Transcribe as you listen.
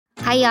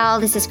Hi, y'all.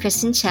 This is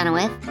Kristen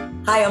Chenoweth.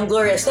 Hi, I'm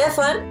Gloria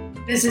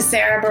Estefan. This is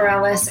Sarah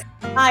Bareilles.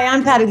 Hi,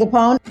 I'm Patti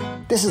LuPone.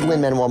 This is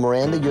Lin-Manuel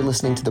Miranda. You're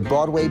listening to the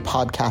Broadway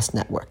Podcast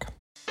Network.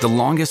 The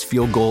longest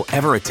field goal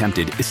ever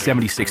attempted is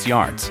 76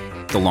 yards.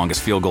 The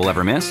longest field goal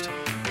ever missed?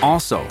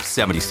 Also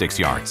 76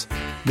 yards.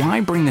 Why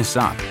bring this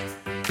up?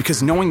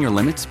 Because knowing your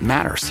limits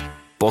matters,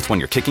 both when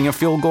you're kicking a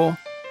field goal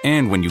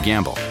and when you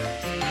gamble.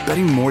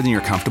 Betting more than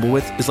you're comfortable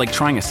with is like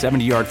trying a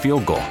 70-yard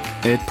field goal.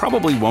 It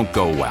probably won't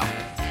go well.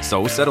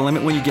 So set a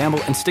limit when you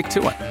gamble and stick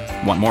to it.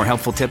 Want more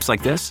helpful tips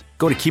like this?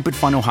 Go to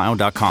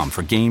keepitfunohio.com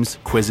for games,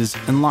 quizzes,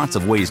 and lots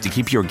of ways to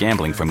keep your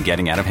gambling from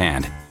getting out of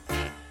hand.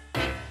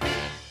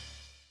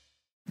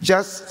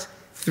 Just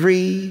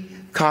 3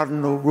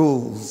 cardinal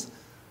rules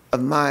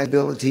of my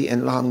ability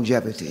and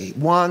longevity.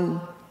 1,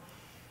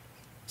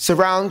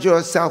 surround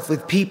yourself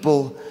with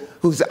people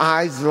whose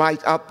eyes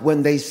light up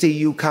when they see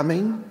you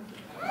coming.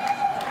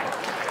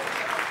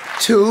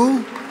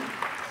 2,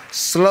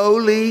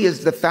 slowly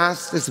is the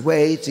fastest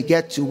way to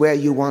get to where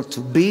you want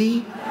to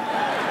be.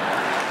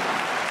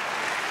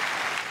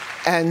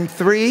 And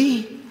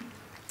 3,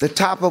 the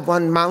top of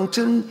one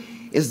mountain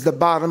is the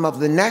bottom of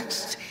the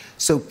next,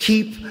 so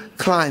keep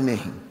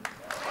climbing.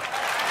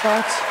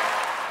 But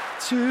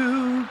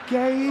to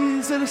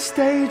gaze at a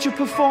stage of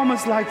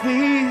performers like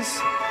these,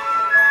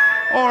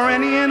 or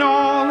any and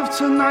all of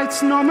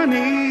tonight's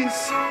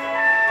nominees,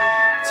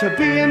 to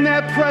be in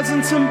their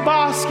presence and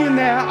bask in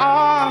their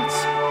art,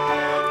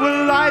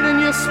 will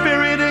lighten your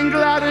spirit and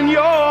gladden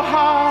your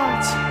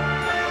heart.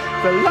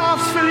 The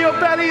laughs fill your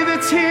belly, the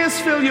tears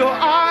fill your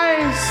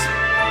eyes.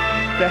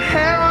 The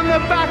hair on the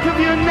back of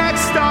your neck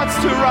starts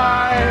to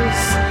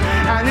rise.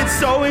 And it's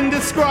so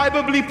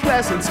indescribably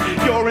pleasant.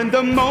 You're in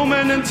the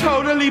moment and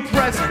totally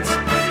present.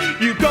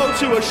 You go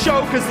to a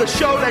show cause the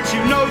show lets you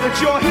know that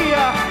you're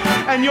here.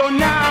 And you're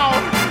now,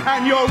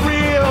 and you're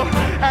real,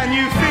 and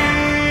you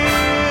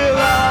feel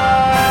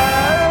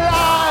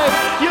alive.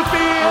 You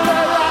feel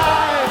alive.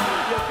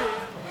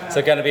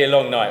 So gonna be a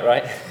long night,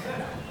 right?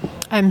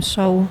 I'm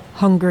so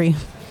hungry.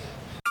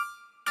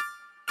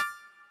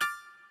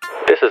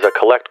 This is a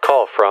collect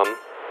call from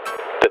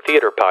the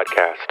Theater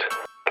Podcast,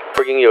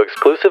 bringing you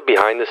exclusive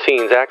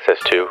behind-the-scenes access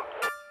to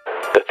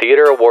the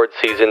Theater Awards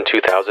Season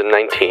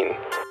 2019.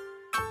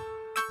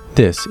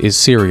 This is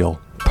Serial,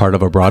 part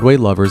of a Broadway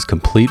Lovers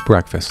Complete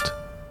Breakfast.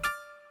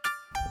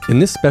 In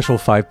this special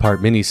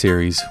 5-part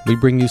miniseries, we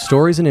bring you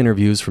stories and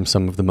interviews from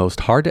some of the most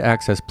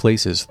hard-to-access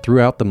places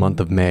throughout the month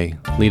of May,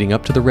 leading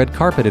up to the red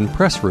carpet and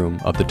press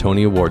room of the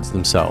Tony Awards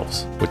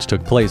themselves, which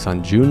took place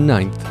on June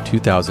 9th,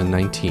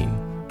 2019.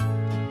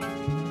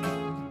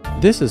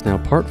 This is now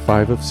part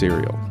 5 of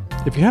Serial.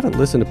 If you haven't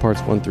listened to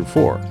parts 1 through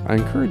 4, I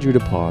encourage you to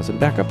pause and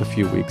back up a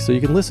few weeks so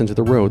you can listen to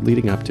the road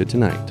leading up to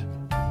tonight.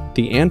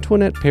 The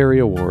Antoinette Perry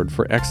Award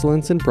for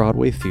Excellence in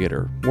Broadway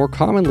Theater, more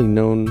commonly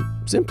known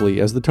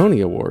simply as the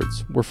Tony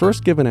Awards, were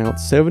first given out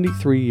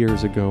 73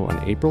 years ago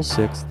on April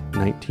 6,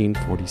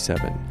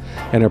 1947,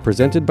 and are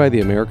presented by the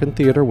American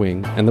Theater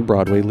Wing and the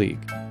Broadway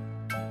League.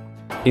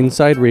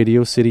 Inside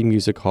Radio City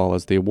Music Hall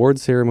as the award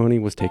ceremony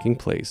was taking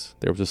place,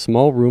 there was a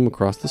small room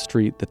across the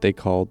street that they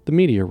called the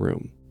Media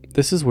Room.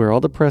 This is where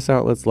all the press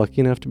outlets lucky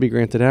enough to be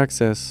granted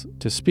access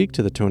to speak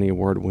to the Tony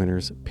Award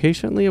winners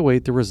patiently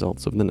await the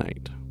results of the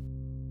night.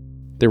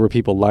 There were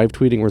people live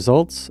tweeting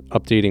results,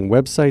 updating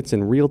websites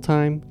in real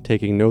time,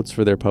 taking notes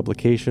for their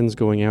publications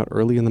going out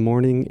early in the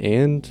morning,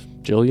 and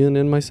Jillian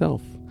and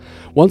myself.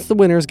 Once the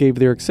winners gave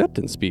their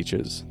acceptance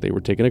speeches, they were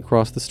taken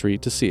across the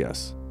street to see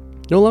us.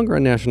 No longer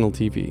on national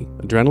TV,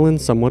 adrenaline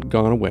somewhat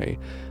gone away,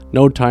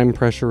 no time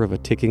pressure of a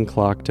ticking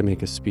clock to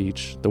make a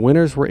speech, the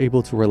winners were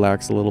able to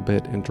relax a little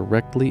bit and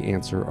directly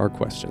answer our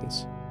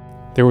questions.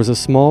 There was a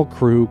small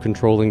crew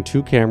controlling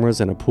 2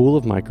 cameras and a pool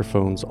of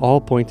microphones,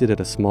 all pointed at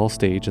a small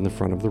stage in the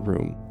front of the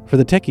room. For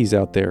the techies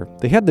out there,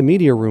 they had the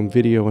Media Room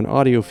video and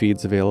audio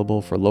feeds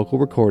available for local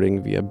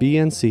recording via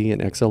BNC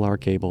and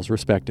XLR cables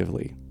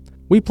respectively.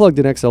 We plugged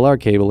an XLR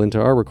cable into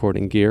our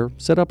recording gear,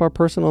 set up our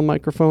personal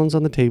microphones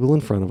on the table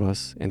in front of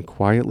us, and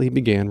quietly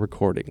began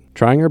recording,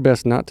 trying our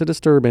best not to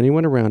disturb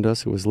anyone around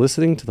us who was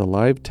listening to the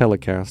live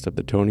telecast of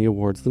the Tony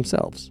Awards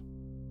themselves.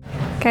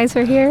 Guys,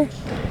 we're here.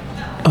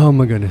 Oh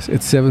my goodness,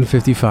 it's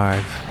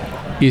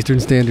 7:55 Eastern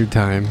Standard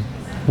Time.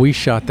 We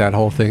shot that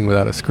whole thing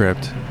without a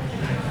script.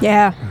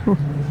 Yeah,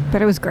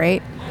 but it was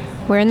great.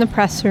 We're in the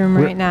press room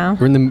right now.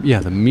 We're in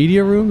the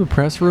media room, the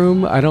press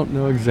room. I don't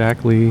know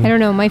exactly. I don't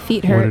know, my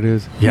feet hurt. What it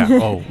is.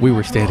 Yeah, we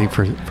were standing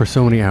for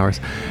so many hours.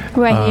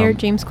 Oh, I hear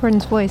James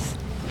Corden's voice.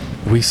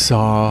 We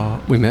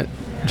met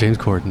James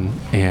Corden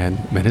and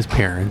met his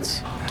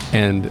parents.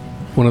 And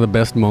one of the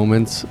best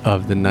moments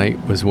of the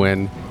night was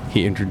when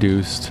he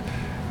introduced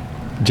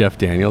Jeff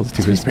Daniels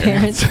to his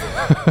parents.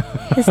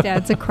 His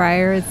dad's a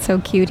crier. It's so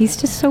cute. He's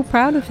just so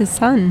proud of his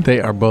son. They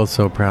are both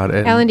so proud.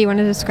 And Ellen, do you want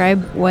to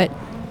describe what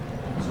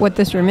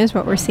this room is,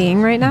 what we're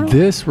seeing right now?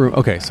 This room,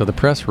 okay, so the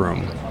press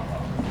room.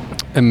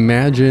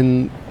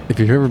 Imagine if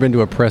you've ever been to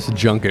a press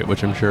junket,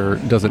 which I'm sure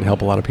doesn't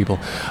help a lot of people.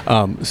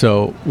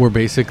 So we're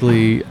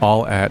basically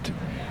all at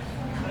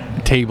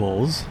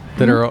tables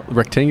that are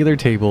rectangular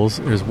tables.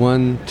 There's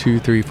 1, 2,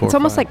 3, 4, It's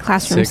almost 5, like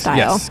classroom 6. style.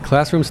 Yes,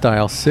 classroom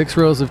style. 6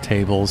 rows of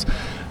tables.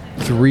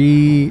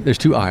 There's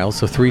 2 aisles,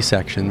 so 3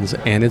 sections,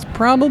 and it's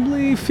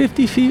probably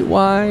 50 feet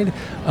wide.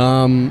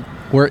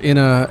 We're in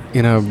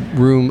a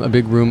room, a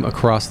big room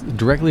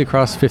directly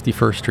across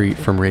 51st Street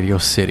from Radio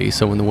City.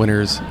 So when the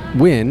winners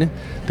win,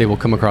 they will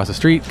come across the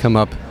street, come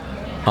up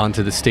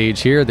onto the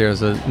stage here.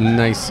 There's a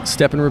nice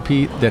step and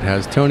repeat that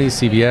has Tony,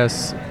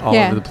 CBS, all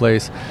over the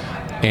place.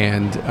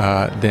 And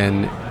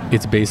then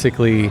it's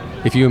basically,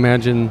 if you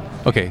imagine,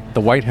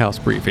 the White House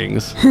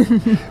briefings,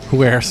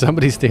 where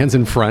somebody stands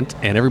in front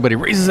and everybody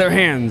raises their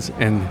hands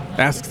and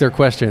asks their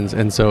questions.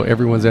 And so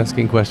everyone's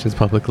asking questions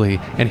publicly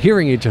and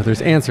hearing each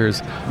other's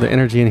answers. The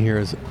energy in here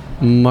is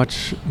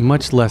much,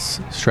 much less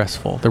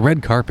stressful. The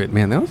red carpet,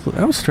 man,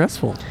 that was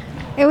stressful.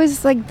 It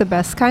was like the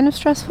best kind of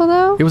stressful,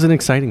 though. It was an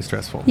exciting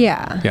stressful.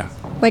 Yeah. Yeah.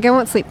 Like, I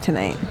won't sleep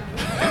tonight.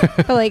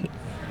 But, like,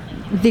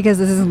 because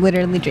this is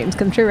literally dreams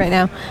come true right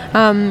now.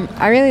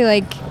 I really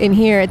like in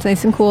here, it's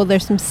nice and cool.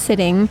 There's some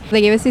sitting.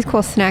 They gave us these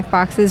cool snack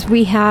boxes.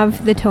 We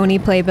have the Tony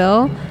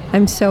playbill.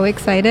 I'm so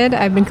excited.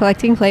 I've been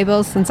collecting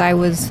playbills since I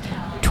was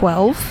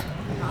 12.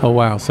 Oh,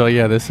 wow. So,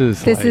 yeah, this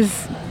is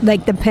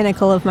like the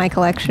pinnacle of my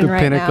collection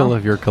right now. The pinnacle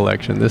of your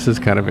collection. This is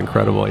kind of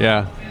incredible,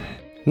 yeah.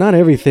 Not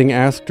everything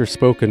asked or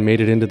spoken made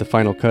it into the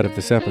final cut of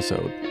this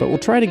episode, but we'll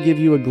try to give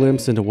you a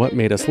glimpse into what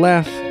made us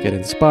laugh, get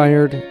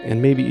inspired,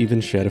 and maybe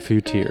even shed a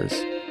few tears.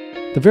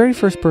 The very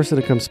first person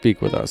to come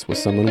speak with us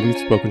was someone we've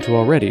spoken to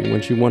already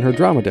when she won her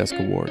Drama Desk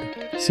Award,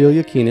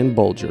 Celia Keenan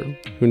Bolger,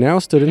 who now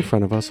stood in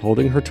front of us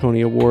holding her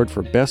Tony Award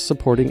for Best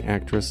Supporting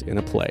Actress in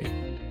a Play.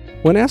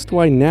 When asked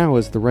why now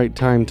is the right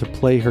time to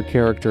play her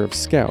character of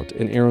Scout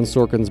in Aaron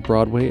Sorkin's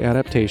Broadway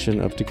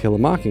adaptation of To Kill a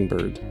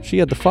Mockingbird, she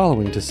had the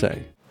following to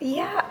say.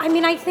 Yeah, I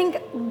mean, I think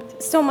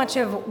so much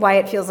of why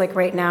it feels like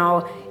right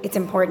now it's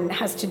important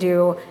has to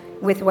do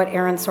with what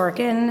Aaron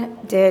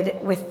Sorkin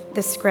did with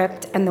the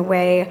script and the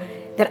way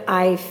that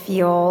I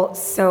feel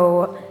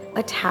so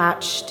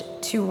attached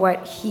to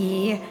what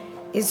he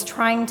is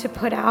trying to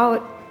put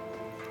out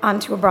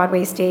onto a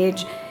Broadway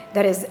stage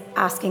that is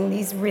asking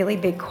these really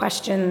big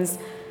questions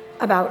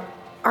about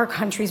our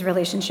country's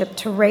relationship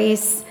to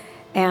race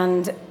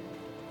and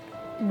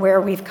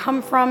where we've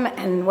come from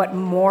and what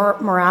more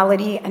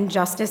morality and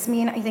justice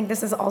mean. I think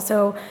this is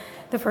also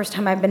the first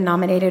time I've been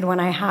nominated when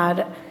I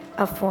had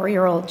a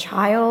 4-year-old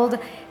child,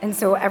 and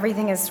so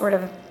everything is sort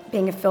of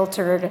being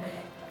filtered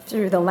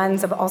through the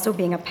lens of also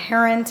being a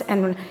parent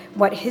and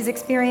what his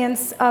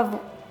experience of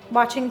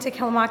watching To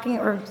Kill a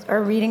Mockingbird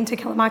or reading To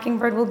Kill a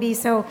Mockingbird will be.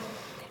 So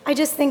I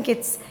just think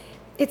it's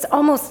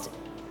almost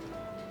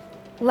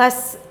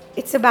less,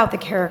 it's about the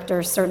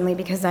characters, certainly,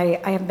 because I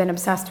have been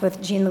obsessed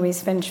with Jean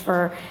Louise Finch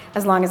for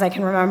as long as I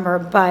can remember,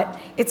 but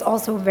it's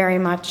also very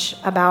much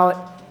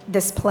about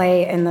this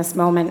play in this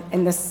moment,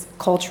 in this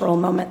cultural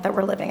moment that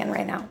we're living in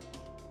right now.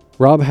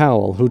 Rob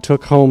Howell, who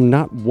took home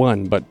not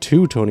 1 but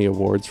 2 Tony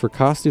Awards for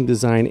costume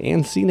design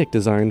and scenic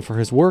design for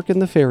his work in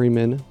The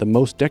Ferryman, the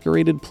most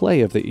decorated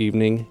play of the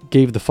evening,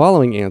 gave the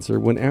following answer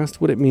when asked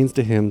what it means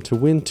to him to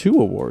win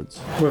 2 awards.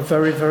 We're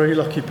very, very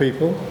lucky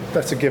people.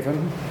 That's a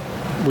given.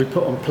 We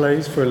put on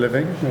plays for a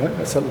living, right?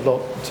 That's a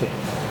lot to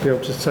be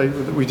able to say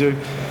that we do.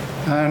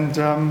 And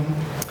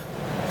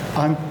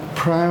I'm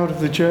proud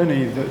of the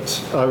journey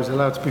that I was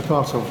allowed to be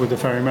part of with The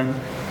Ferryman.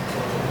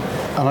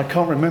 And I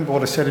can't remember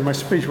what I said in my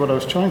speech. What I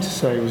was trying to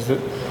say was that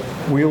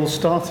we all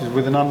started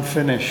with an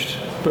unfinished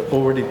but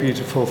already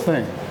beautiful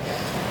thing.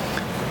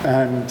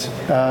 And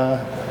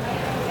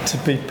to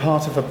be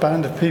part of a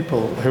band of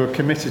people who are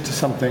committed to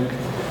something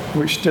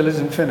which still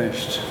isn't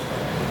finished,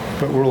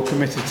 but we're all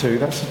committed to,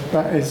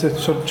 that is a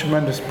sort of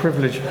tremendous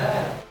privilege.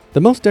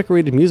 The most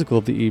decorated musical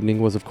of the evening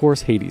was, of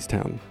course,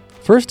 Hadestown.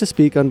 First to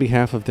speak on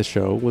behalf of the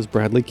show was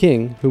Bradley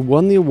King, who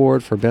won the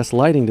award for Best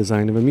Lighting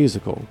Design of a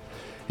Musical.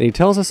 And he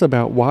tells us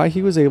about why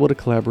he was able to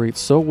collaborate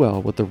so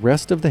well with the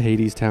rest of the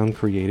Hadestown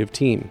creative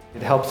team.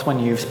 It helps when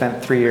you've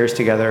spent 3 years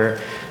together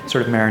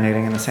sort of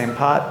marinating in the same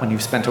pot, when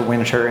you've spent a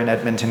winter in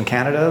Edmonton,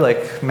 Canada,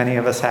 like many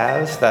of us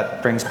have.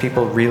 That brings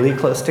people really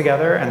close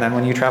together, and then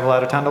when you travel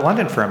out of town to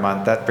London for a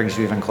month, that brings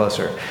you even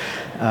closer.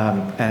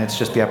 And it's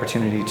just the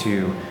opportunity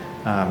to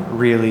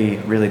really,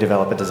 really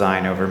develop a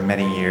design over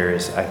many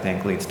years, I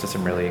think, leads to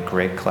some really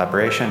great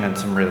collaboration and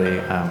some really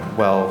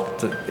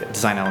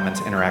design elements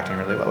interacting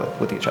really well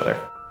with each other.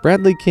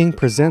 Bradley King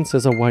presents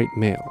as a white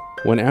male.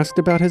 When asked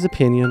about his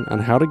opinion on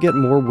how to get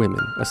more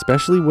women,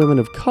 especially women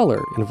of color,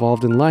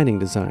 involved in lighting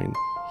design,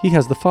 he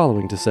has the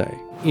following to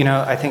say. You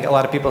know, I think a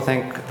lot of people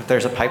think that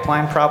there's a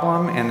pipeline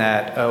problem and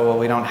that,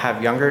 we don't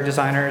have younger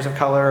designers of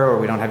color or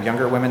we don't have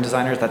younger women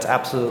designers. That's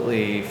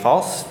absolutely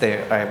false.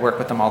 I work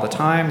with them all the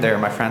time. They're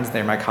my friends,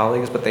 they're my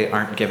colleagues, but they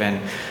aren't given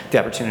the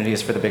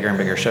opportunities for the bigger and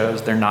bigger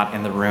shows. They're not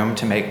in the room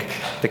to make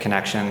the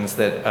connections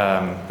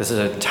that this is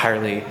an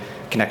entirely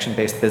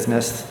connection-based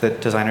business that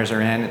designers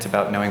are in. It's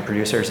about knowing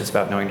producers, it's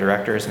about knowing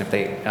directors,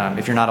 and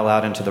if you're not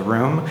allowed into the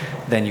room,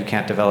 then you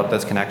can't develop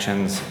those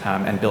connections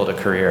and build a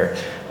career.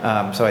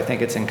 So I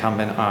think it's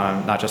incumbent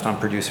on not just on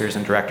producers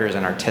and directors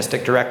and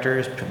artistic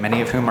directors,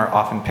 many of whom are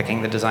often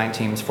picking the design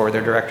teams for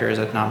their directors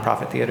at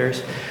nonprofit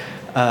theaters,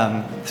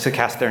 to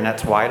cast their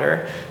nets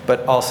wider,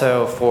 but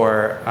also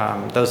for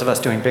those of us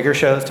doing bigger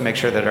shows to make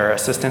sure that our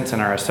assistants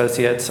and our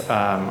associates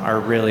are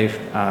really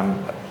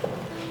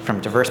from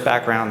diverse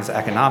backgrounds,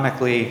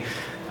 economically,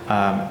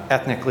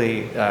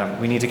 ethnically.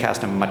 We need to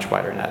cast a much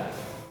wider net.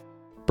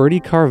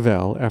 Bertie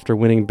Carvel, after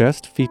winning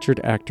Best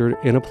Featured Actor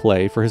in a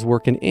Play for his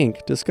work in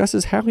Ink,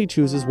 discusses how he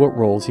chooses what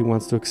roles he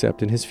wants to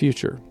accept in his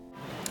future.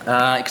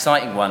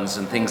 Exciting ones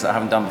and things that I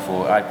haven't done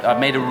before. I've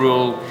made a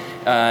rule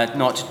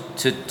not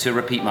to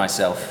repeat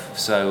myself,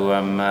 so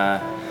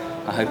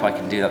I hope I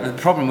can do that. The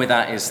problem with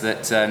that is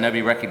that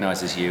nobody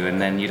recognises you,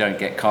 and then you don't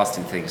get cast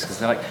in things because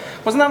they're like,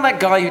 wasn't that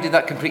guy who did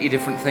that completely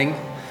different thing?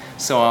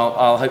 So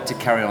I'll hope to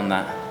carry on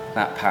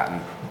that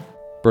pattern.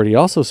 Bertie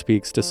also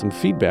speaks to some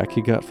feedback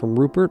he got from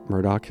Rupert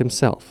Murdoch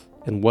himself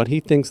and what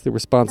he thinks the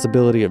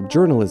responsibility of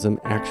journalism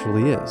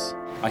actually is.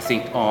 I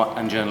think art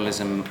and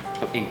journalism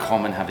in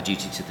common have a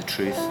duty to the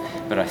truth,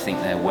 but I think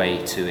their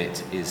way to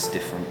it is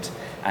different.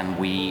 And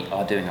we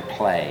are doing a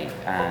play,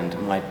 and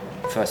my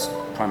first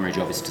primary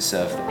job is to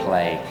serve the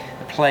play.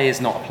 The play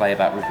is not a play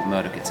about Rupert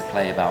Murdoch, it's a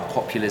play about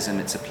populism,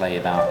 it's a play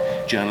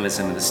about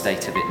journalism and the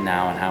state of it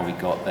now and how we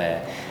got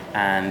there.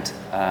 And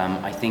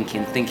I think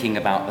in thinking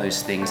about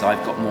those things,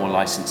 I've got more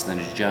license than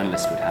a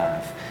journalist would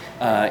have.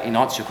 In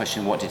answer to your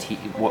question, what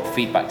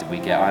feedback did we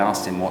get? I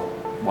asked him what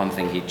one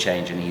thing he'd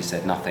change, and he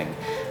said nothing.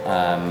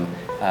 Having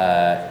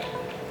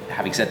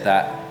said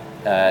that,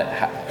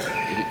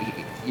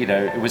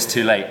 it was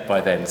too late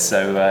by then,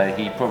 so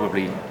he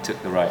probably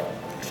took the right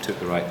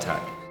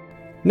tack.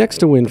 Next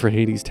to win for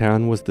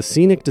Hadestown was the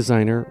scenic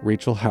designer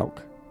Rachel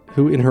Hauck,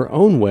 who in her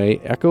own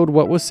way echoed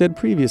what was said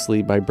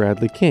previously by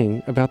Bradley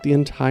King about the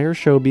entire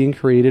show being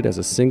created as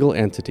a single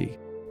entity,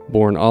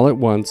 born all at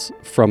once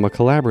from a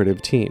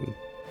collaborative team.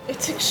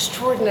 It's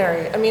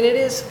extraordinary. I mean, it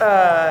is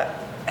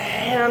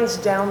hands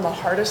down the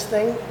hardest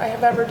thing I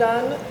have ever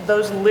done.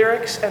 Those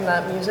lyrics and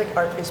that music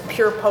is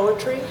pure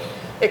poetry.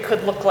 It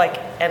could look like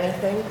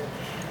anything.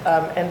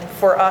 And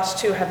for us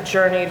to have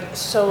journeyed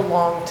so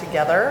long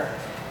together,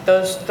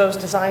 those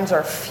designs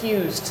are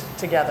fused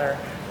together.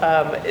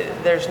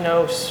 There's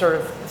no sort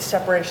of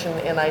separation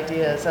in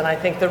ideas. And I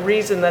think the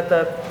reason that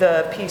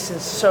the piece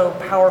is so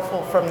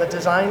powerful from the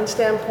design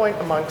standpoint,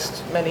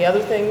 amongst many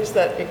other things,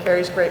 that it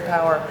carries great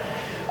power,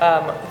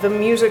 the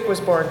music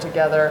was born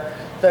together,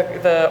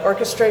 the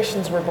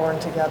orchestrations were born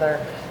together,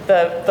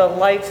 the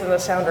lights and the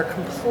sound are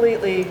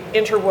completely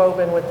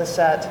interwoven with the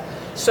set.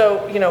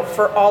 So,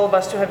 for all of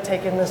us to have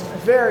taken this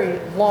very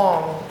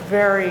long,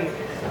 very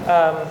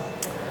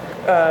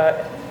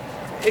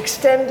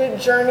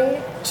extended journey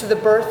to the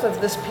birth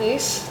of this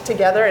piece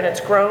together, and it's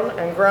grown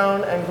and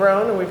grown and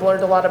grown, and we've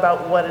learned a lot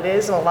about what it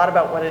is and a lot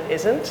about what it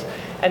isn't,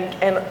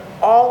 and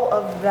all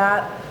of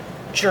that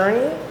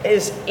journey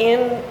is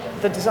in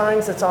the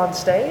designs that's on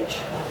stage.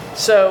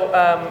 So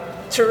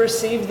to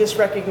receive this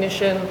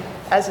recognition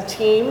as a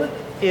team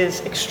is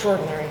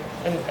extraordinary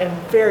and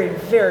very,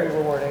 very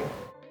rewarding.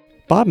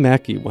 Bob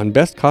Mackie won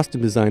Best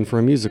Costume Design for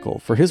a Musical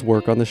for his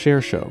work on The Cher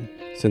Show.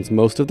 Since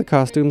most of the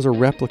costumes are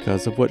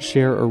replicas of what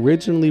Cher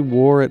originally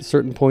wore at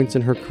certain points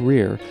in her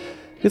career,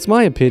 it's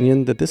my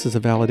opinion that this is a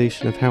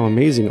validation of how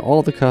amazing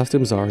all the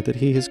costumes are that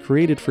he has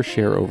created for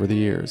Cher over the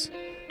years.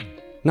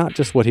 Not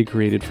just what he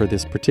created for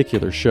this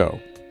particular show.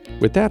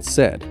 With that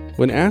said,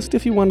 when asked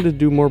if he wanted to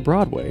do more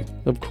Broadway,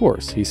 of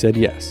course he said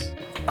yes.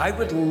 I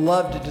would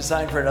love to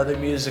design for another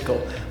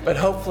musical, but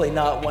hopefully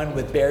not one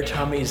with bare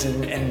tummies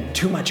and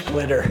too much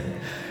glitter.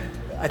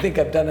 I think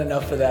I've done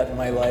enough of that in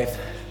my life.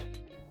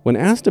 When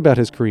asked about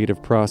his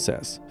creative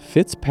process,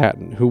 Fitz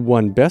Patton, who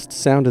won Best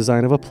Sound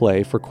Design of a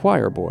Play for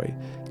Choir Boy,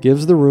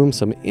 gives the room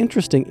some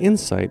interesting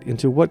insight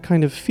into what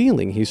kind of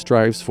feeling he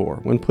strives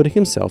for when putting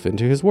himself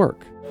into his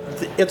work.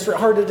 It's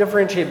hard to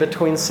differentiate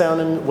between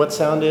sound and what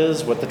sound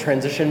is, what the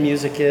transition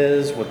music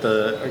is, what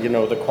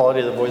the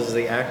quality of the voices of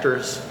the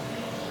actors.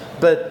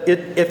 But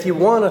if you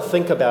want to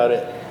think about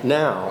it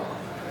now,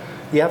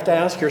 you have to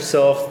ask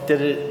yourself,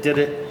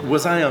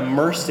 was I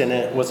immersed in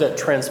it? Was it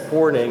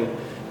transporting?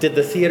 Did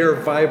the theater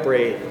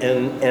vibrate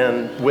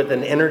and with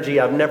an energy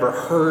I've never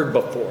heard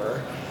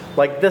before?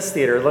 Like this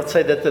theater, let's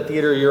say that the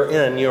theater you're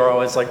in, you're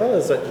always like, oh,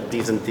 this is a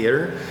decent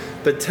theater.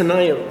 But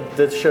tonight,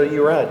 the show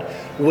you were at,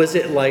 was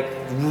it like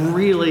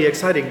really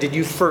exciting? Did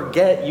you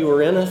forget you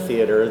were in a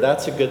theater?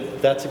 That's a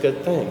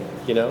good thing,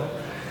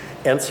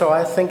 And so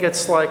I think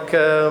it's like,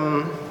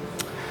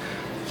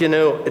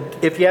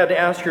 if you had to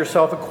ask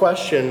yourself a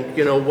question,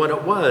 what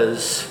it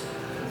was,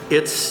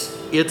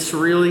 it's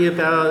really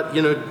about,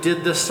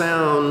 did the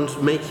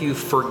sound make you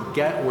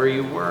forget where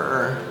you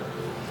were?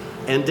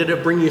 And did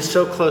it bring you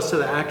so close to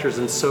the actors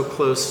and so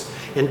close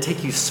and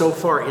take you so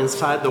far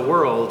inside the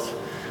world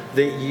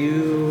that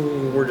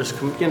you were just,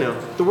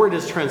 the word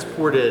is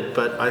transported,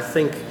 but I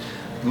think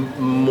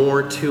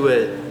more to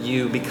it,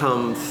 you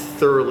become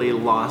thoroughly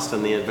lost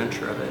in the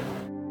adventure of it.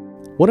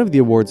 One of the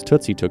awards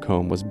Tootsie took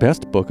home was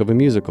Best Book of a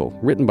Musical,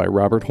 written by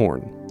Robert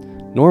Horn.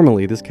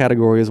 Normally, this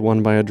category is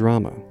won by a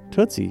drama.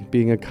 Tootsie,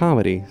 being a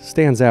comedy,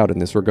 stands out in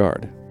this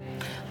regard.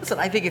 Listen,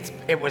 I think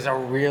it was a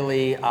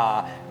really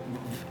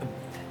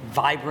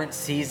vibrant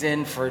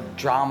season for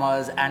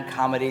dramas and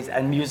comedies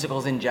and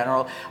musicals in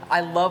general.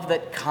 I love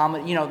that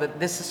that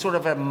this is sort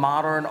of a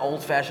modern,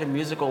 old-fashioned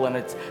musical, and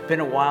it's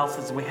been a while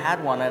since we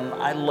had one, and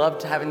I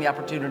loved having the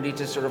opportunity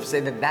to sort of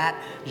say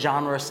that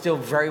genre still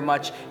very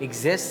much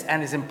exists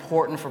and is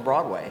important for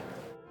Broadway.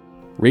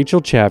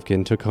 Rachel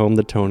Chavkin took home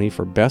the Tony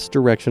for Best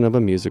Direction of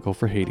a Musical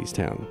for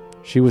Hadestown.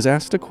 She was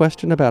asked a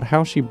question about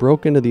how she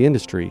broke into the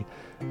industry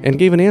and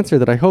gave an answer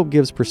that I hope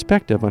gives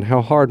perspective on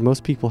how hard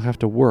most people have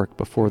to work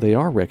before they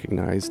are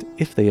recognized,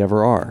 if they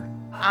ever are.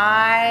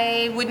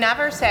 I would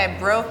never say I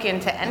broke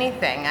into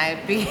anything. I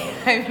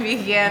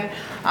began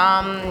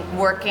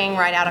working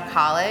right out of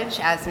college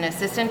as an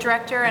assistant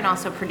director and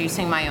also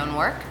producing my own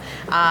work.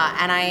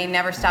 And I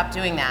never stopped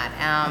doing that.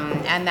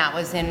 And that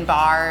was in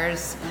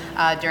bars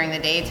during the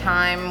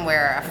daytime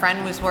where a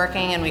friend was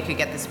working and we could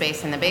get the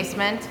space in the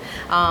basement.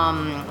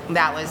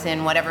 That was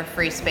in whatever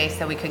free space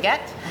that we could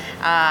get.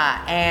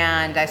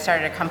 And I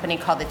started a company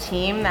called The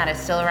Team that is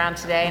still around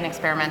today, an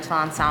experimental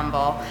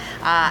ensemble.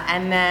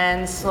 And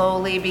then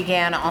slowly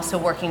began also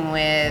working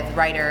with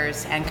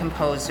writers and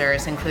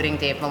composers, including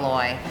Dave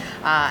Malloy.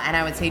 And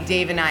I would say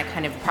Dave and I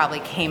kind of probably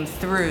came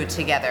through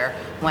together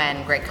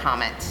when Great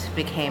Comet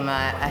became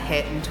a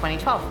hit in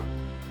 2012.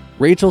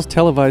 Rachel's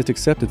televised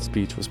acceptance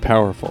speech was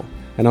powerful,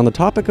 and on the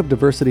topic of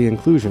diversity and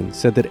inclusion,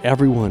 said that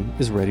everyone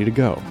is ready to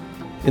go.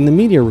 In the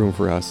media room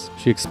for us,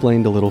 she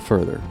explained a little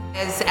further.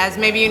 As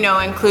maybe you know,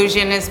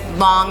 inclusion has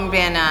long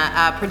been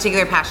a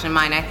particular passion of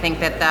mine. I think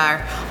that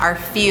our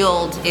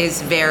field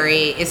is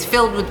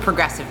filled with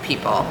progressive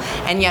people,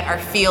 and yet our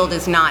field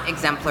is not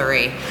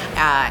exemplary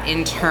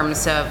in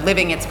terms of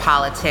living its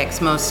politics.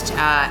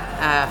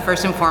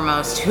 First and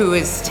foremost, who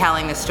is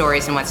telling the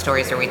stories and what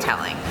stories are we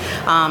telling?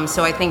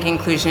 So I think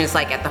inclusion is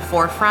like at the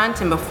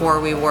forefront, and before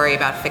we worry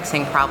about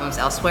fixing problems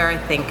elsewhere, I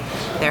think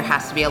there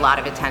has to be a lot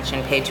of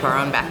attention paid to our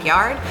own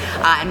backyard.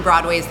 And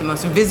Broadway is the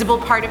most visible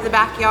part of the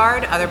backyard.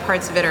 Other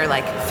parts of it are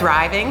like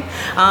thriving.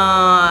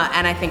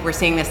 And I think we're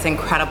seeing this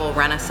incredible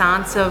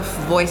renaissance of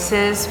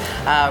voices,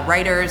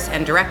 writers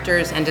and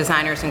directors and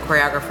designers and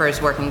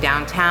choreographers working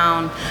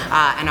downtown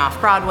and off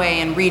Broadway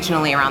and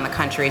regionally around the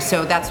country.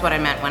 So that's what I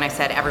meant when I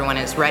said everyone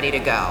is ready to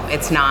go.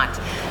 It's not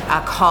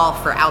a call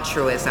for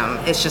altruism.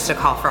 It's just a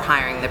call for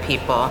hiring the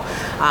people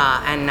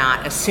and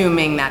not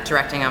assuming that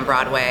directing on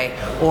Broadway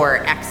or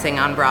Xing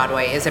on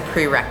Broadway is a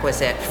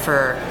prerequisite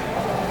for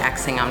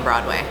Xing on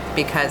Broadway,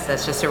 because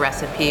that's just a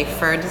recipe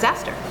for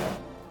disaster.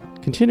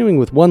 Continuing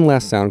with one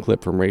last sound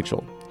clip from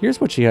Rachel,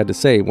 here's what she had to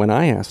say when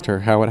I asked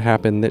her how it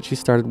happened that she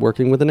started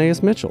working with Anais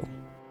Mitchell.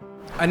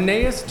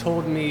 Anais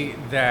told me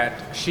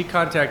that she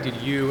contacted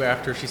you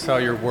after she saw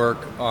your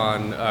work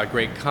on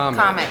Great Comet.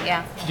 Comet,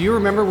 yeah. Do you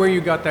remember where you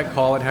got that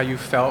call and how you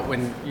felt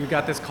when you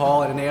got this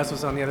call and Anais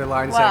was on the other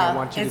line saying, I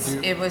want you to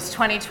do... It was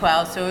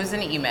 2012, so it was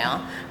an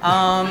email.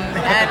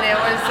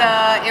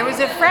 And it was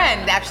a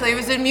friend, actually. It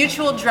was a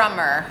mutual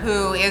drummer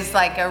who is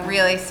like a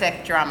really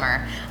sick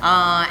drummer.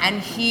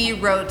 And he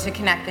wrote to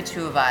connect the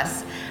two of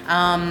us.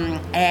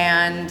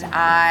 And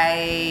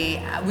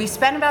we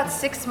spent about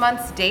 6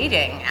 months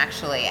dating,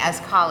 actually,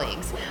 as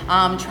colleagues,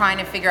 trying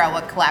to figure out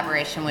what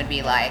collaboration would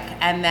be like.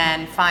 And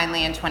then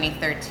finally in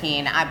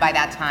 2013, by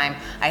that time,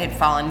 I had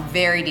fallen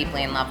very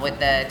deeply in love with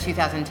the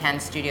 2010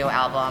 studio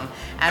album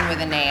and with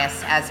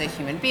Anais as a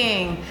human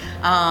being.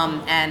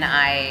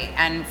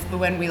 And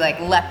when we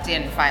leapt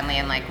in finally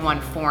in one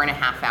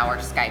 4.5-hour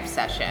Skype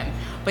session.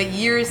 But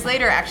years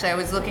later, actually, I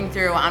was looking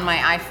through on my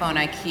iPhone.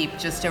 I keep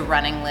just a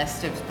running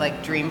list of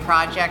dream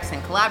projects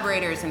and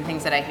collaborators and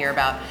things that I hear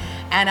about.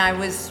 And I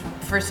was,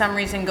 for some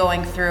reason,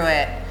 going through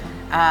it.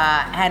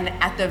 And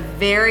at the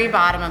very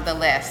bottom of the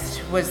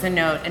list was the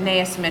note,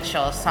 Anais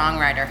Mitchell,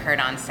 songwriter,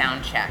 heard on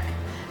Soundcheck,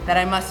 that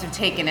I must have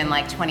taken in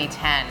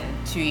 2010,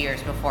 2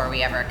 years before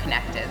we ever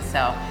connected.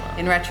 So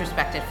in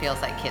retrospect, it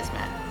feels like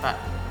kismet, but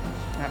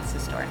that's the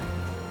story.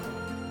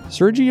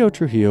 Sergio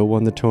Trujillo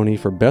won the Tony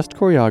for Best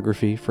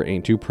Choreography for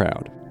Ain't Too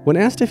Proud. When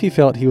asked if he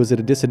felt he was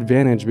at a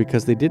disadvantage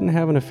because they didn't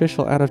have an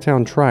official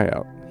out-of-town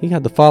tryout, he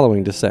had the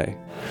following to say.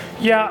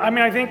 Yeah,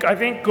 I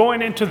think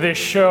going into this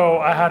show,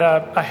 I had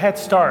a head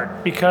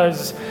start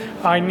because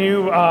I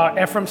knew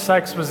Ephraim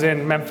Sykes was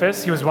in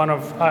Memphis. He was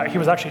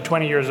actually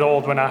 20 years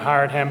old when I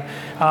hired him,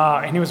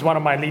 and he was one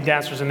of my lead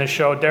dancers in the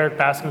show. Derek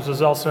Baskins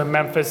was also in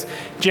Memphis.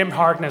 Jim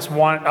Harkness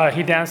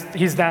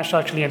he's danced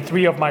actually in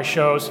 3 of my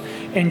shows,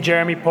 and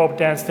Jeremy Pope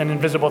danced in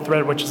Invisible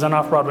Thread, which is an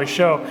off-Broadway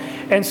show.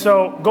 And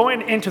so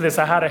going into this,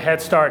 I had a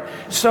head start.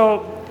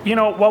 So,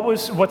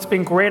 what's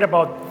been great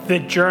about the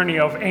journey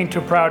of Ain't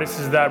Too Proud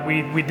is that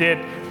we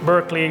did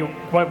Berkeley,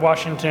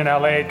 Washington,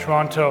 LA,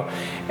 Toronto,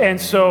 and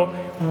so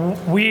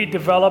we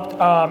developed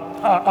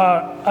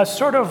a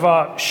sort of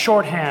a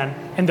shorthand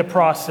in the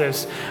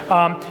process.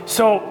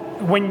 So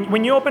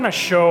when you open a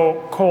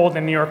show cold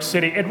in New York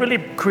City, it really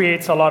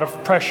creates a lot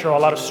of pressure, a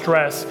lot of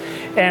stress,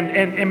 and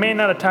it may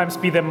not at times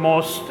be the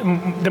most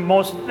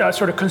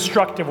sort of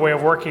constructive way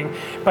of working,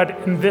 but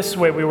in this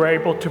way we were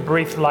able to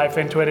breathe life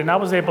into it, and I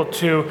was able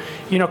to,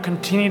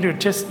 continue to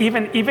just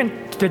even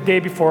the day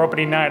before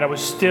opening night, I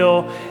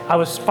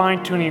was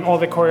fine-tuning all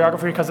the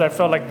choreography because I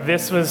felt like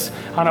this was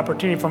an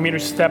opportunity for me to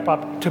step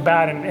up to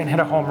bat and hit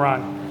a home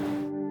run.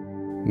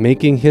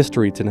 Making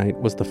history tonight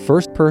was the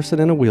first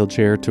person in a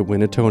wheelchair to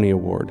win a Tony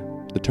Award.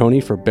 The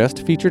Tony for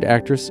Best Featured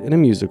Actress in a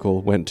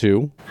Musical went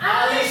to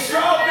Ali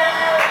Stroker!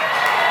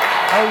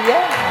 Oh,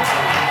 yeah.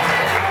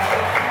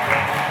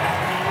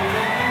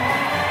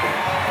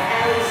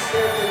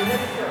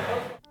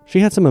 She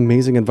had some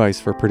amazing advice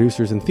for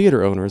producers and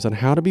theater owners on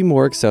how to be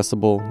more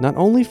accessible, not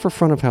only for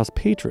front-of-house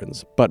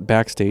patrons, but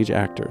backstage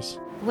actors.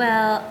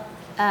 Well,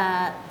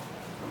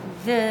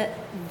 the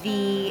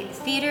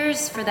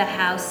theaters for the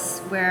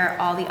house where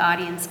all the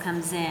audience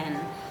comes in,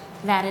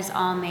 that is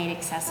all made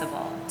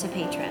accessible to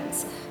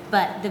patrons,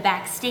 but the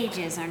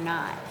backstages are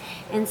not.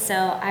 And so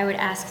I would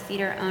ask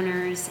theater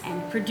owners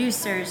and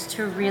producers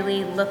to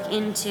really look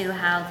into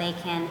how they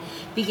can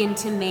begin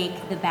to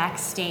make the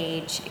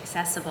backstage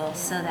accessible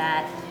so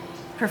that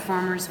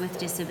performers with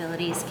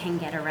disabilities can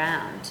get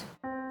around.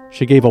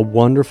 She gave a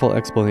wonderful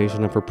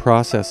explanation of her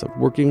process of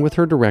working with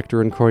her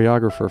director and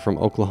choreographer from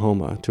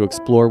Oklahoma to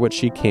explore what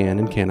she can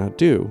and cannot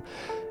do,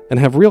 and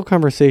have real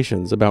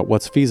conversations about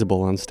what's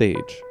feasible on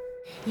stage.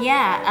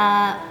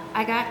 Yeah,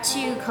 I got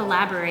to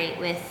collaborate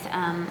with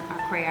our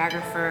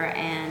choreographer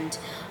and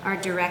our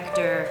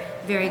director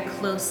very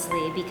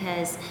closely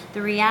because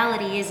the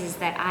reality is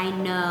that I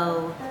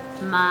know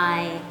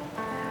my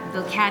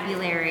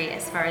vocabulary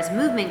as far as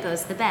movement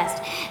goes the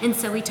best, and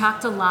so we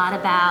talked a lot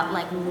about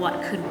like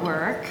what could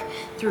work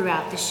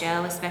throughout the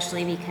show,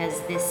 especially because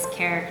this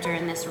character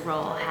in this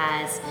role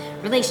has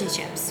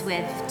relationships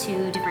with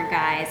two different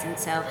guys, and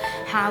so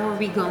how are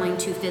we going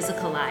to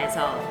physicalize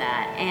all of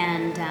that?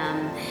 And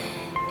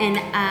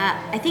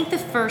I think the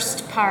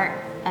first part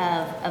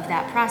of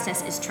that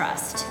process is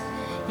trust,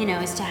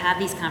 is to have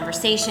these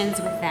conversations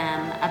with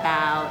them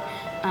about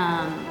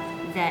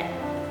that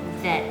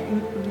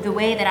the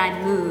way that I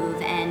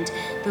move and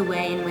the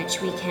way in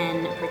which we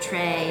can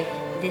portray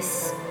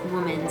this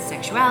woman's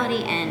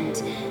sexuality and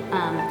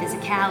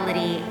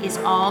physicality is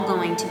all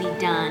going to be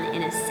done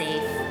in a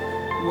safe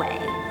way.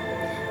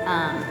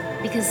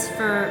 Because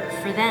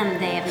for them,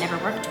 they have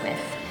never worked with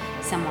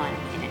someone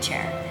in a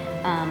chair.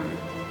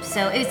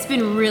 So it's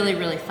been really,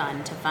 really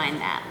fun to find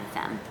that with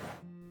them.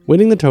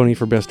 Winning the Tony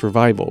for Best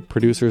Revival,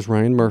 producers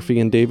Ryan Murphy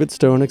and David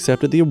Stone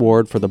accepted the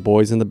award for The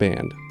Boys in the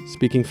Band.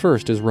 Speaking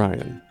first is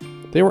Ryan.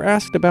 They were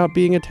asked about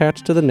being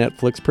attached to the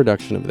Netflix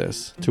production of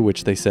this, to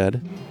which they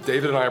said,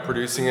 David and I are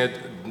producing it.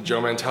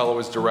 Joe Mantello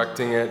is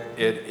directing it.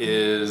 It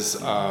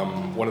is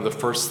one of the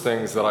first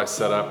things that I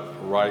set up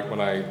right when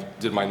I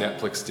did my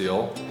Netflix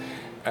deal.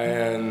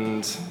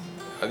 And,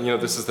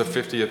 this is the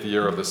 50th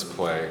year of this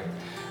play.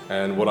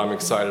 And what I'm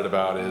excited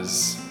about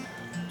is,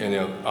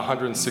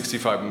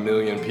 165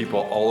 million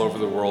people all over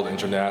the world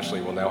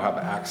internationally will now have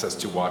access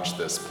to watch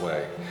this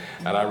play.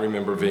 And I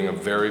remember being a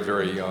very,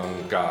 very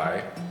young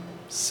guy,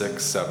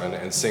 6, 7,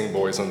 and seeing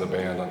Boys in the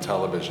Band on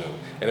television.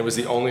 And it was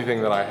the only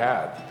thing that I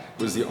had.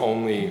 It was the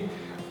only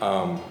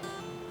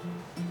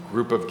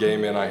group of gay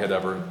men I had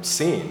ever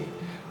seen.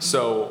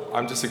 So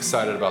I'm just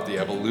excited about the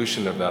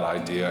evolution of that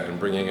idea and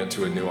bringing it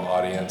to a new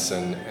audience,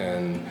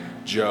 and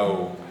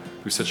Joe,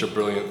 who's such a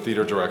brilliant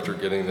theater director,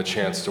 getting the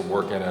chance to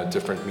work in a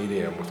different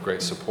medium with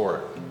great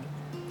support.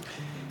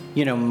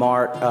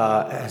 Mart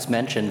has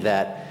mentioned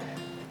that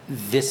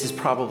this is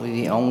probably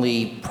the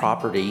only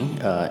property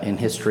in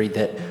history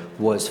that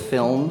was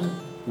filmed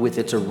with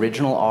its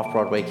original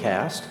off-Broadway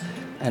cast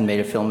and made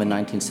a film in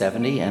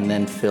 1970 and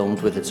then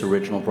filmed with its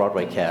original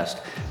Broadway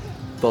cast,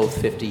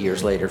 both 50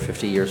 years later,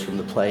 50 years from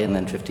the play and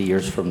then 50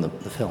 years from the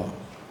film.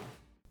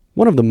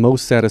 One of the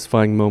most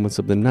satisfying moments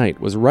of the night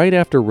was right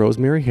after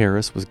Rosemary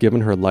Harris was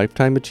given her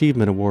Lifetime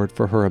Achievement Award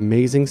for her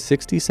amazing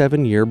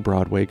 67-year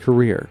Broadway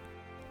career.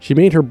 She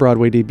made her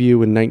Broadway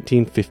debut in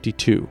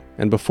 1952,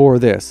 and before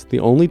this, the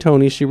only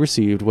Tony she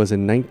received was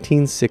in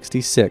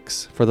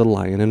 1966 for The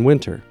Lion in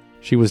Winter.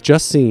 She was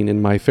just seen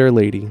in My Fair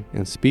Lady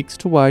and speaks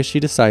to why she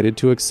decided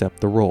to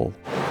accept the role.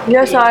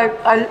 Yes,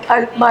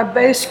 my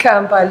base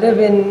camp, I live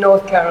in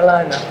North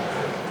Carolina,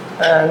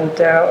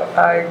 and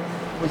I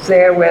was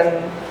there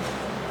when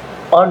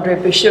Andre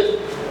Bishop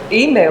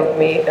emailed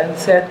me and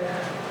said,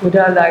 would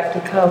I like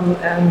to come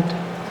and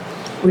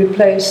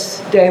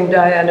replace Dame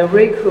Diana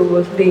Rigg, who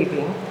was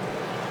leaving.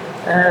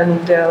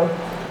 And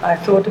I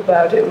thought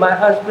about it. My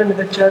husband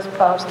had just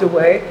passed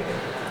away,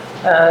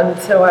 and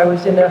so I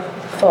was in a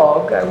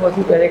fog. I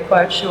wasn't really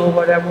quite sure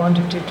what I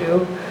wanted to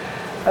do.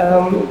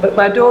 But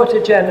my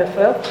daughter,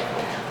 Jennifer,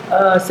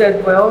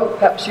 said, well,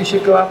 perhaps you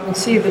should go up and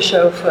see the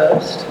show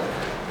first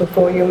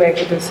before you make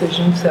a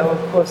decision. So,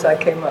 of course, I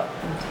came up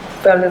and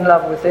fell in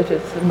love with it.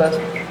 It's the most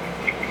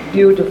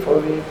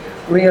beautifully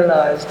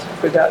realized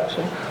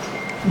production.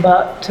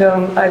 But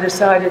I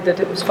decided that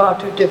it was far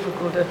too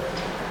difficult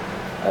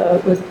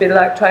It would be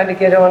like trying to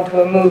get onto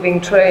a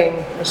moving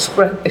train,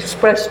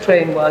 express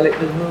train while it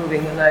was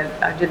moving, and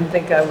I didn't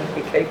think I would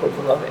be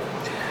capable of it.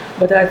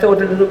 But I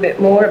thought a little bit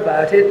more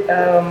about it.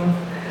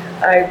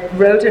 I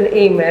wrote an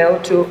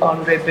email to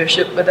Andre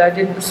Bishop, but I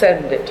didn't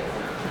send it.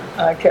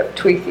 I kept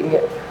tweaking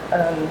it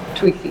and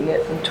tweaking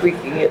it and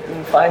tweaking it,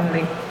 and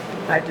finally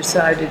I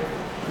decided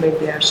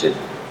maybe I should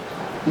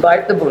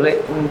bite the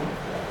bullet and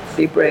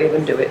be brave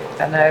and do it,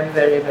 and I'm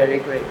very, very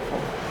grateful.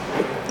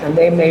 And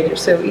they made it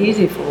so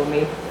easy for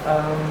me.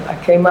 I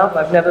came up,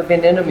 I've never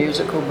been in a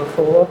musical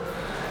before.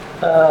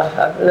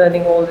 I'm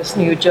learning all this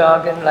new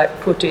jargon like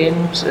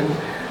put-ins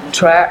and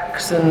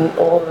tracks and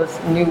all the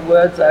new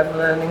words I'm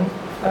learning.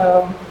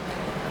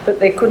 But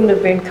they couldn't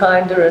have been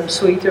kinder and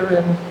sweeter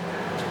and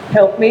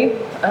helped me,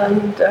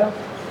 and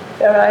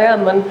there I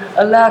am. And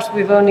alas,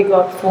 we've only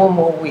got 4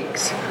 more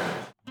weeks.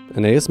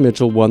 Anais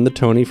Mitchell won the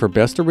Tony for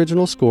Best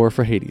Original Score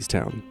for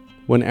Hadestown.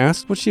 When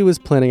asked what she was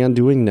planning on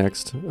doing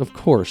next, of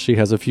course she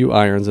has a few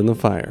irons in the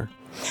fire.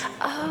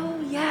 Oh,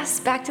 yes,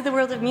 back to the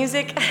world of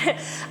music.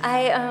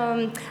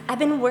 I've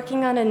been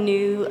working on a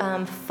new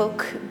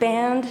folk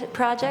band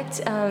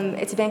project.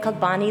 It's a band called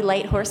Bonnie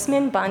Light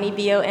Horseman, Bonnie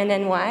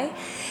Bonny.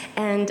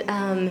 And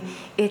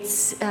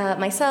it's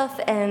myself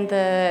and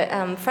the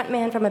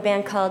frontman from a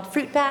band called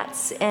Fruit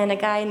Bats and a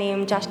guy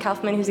named Josh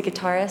Kaufman who's a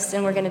guitarist,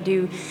 and we're going to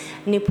do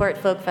Newport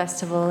Folk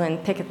Festival and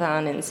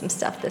Pickathon and some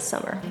stuff this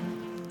summer.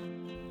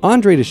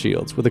 Andre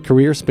DeShields, with a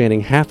career spanning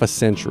half a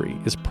century,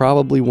 is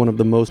probably one of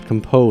the most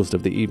composed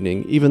of the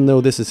evening, even though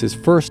this is his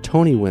first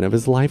Tony win of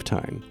his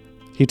lifetime.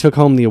 He took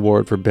home the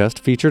award for Best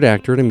Featured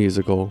Actor in a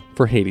Musical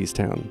for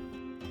Hadestown.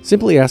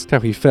 Simply asked how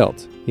he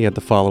felt, he had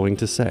the following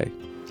to say.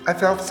 I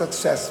felt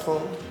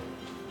successful.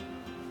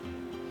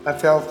 I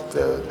felt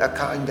a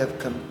kind of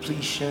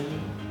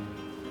completion,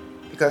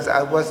 because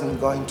I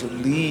wasn't going to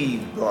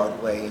leave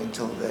Broadway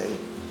until they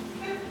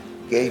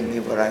gave me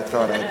what I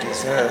thought I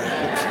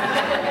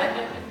deserved.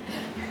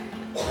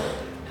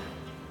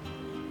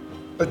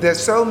 But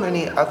there's so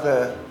many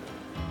other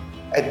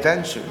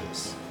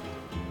adventures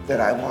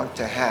that I want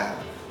to have.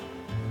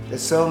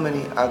 There's so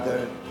many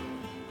other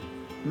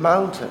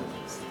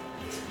mountains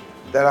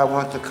that I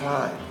want to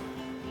climb.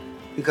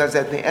 Because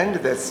at the end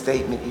of that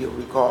statement, you'll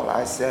recall,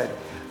 I said,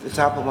 the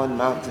top of one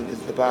mountain is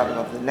the bottom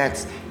of the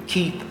next.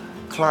 Keep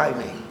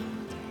climbing.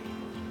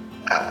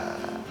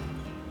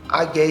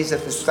 I gaze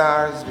at the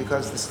stars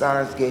because the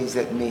stars gaze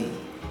at me.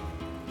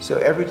 So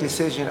every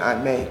decision I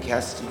make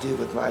has to do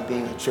with my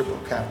being a triple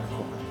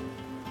Capricorn.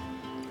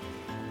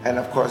 And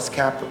of course,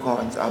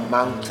 Capricorns are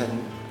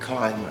mountain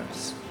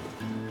climbers.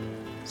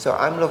 So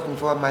I'm looking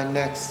for my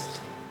next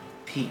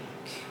peak.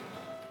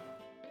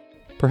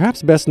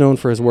 Perhaps best known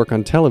for his work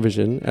on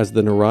television as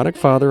the neurotic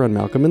father on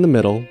Malcolm in the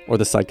Middle or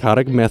the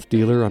psychotic meth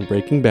dealer on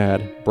Breaking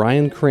Bad,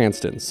 Bryan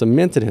Cranston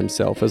cemented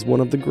himself as one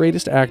of the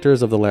greatest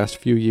actors of the last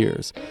few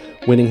years,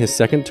 winning his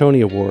second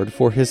Tony Award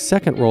for his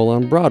second role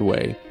on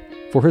Broadway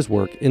for his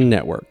work in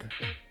Network.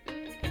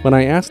 When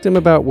I asked him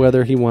about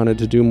whether he wanted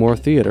to do more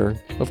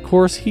theater, of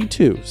course he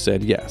too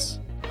said yes.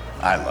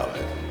 I love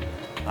it.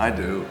 I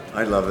do.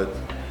 I love it.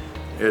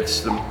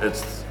 It's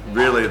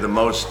really the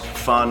most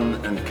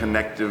fun and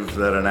connective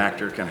that an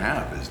actor can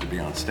have, is to be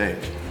on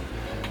stage.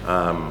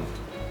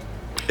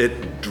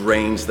 It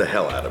drains the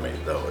hell out of me,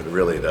 though. It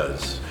really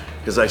does.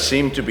 Because I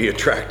seem to be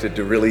attracted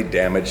to really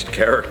damaged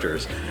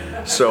characters.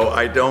 So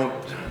I don't,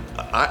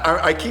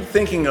 I keep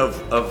thinking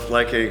of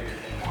like a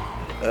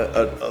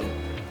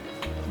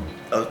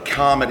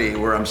comedy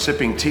where I'm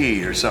sipping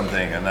tea or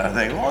something, and I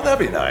think, oh,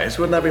 that'd be nice.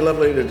 Wouldn't that be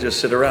lovely to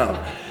just sit around?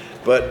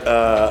 But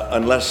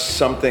unless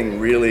something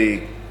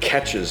really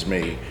catches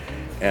me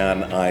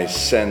and I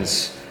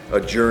sense a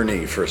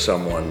journey for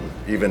someone,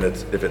 even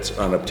if it's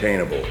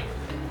unobtainable,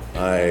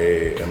 I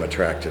am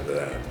attracted to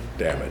that,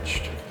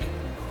 damaged.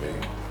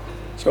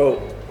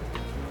 So,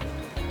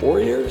 4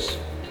 years?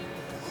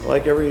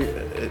 Like I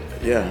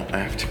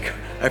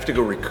have to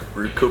go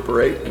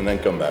recuperate and then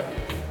come back.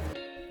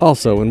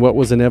 Also, in what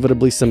was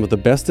inevitably some of the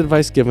best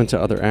advice given to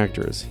other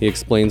actors, he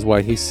explains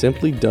why he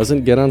simply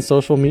doesn't get on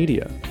social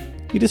media.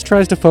 He just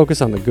tries to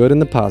focus on the good and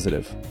the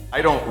positive.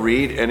 I don't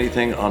read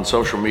anything on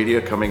social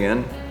media coming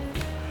in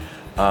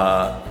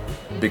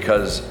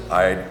because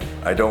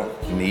I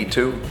don't need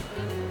to.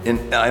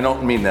 I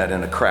don't mean that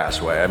in a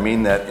crass way. I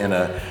mean that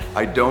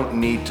I don't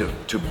need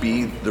to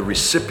be the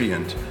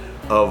recipient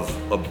of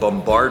a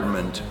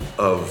bombardment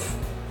of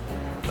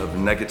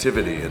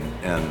negativity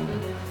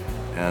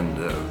and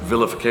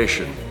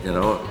vilification,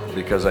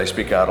 because I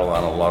speak out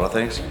on a lot of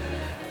things.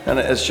 And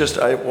it's just,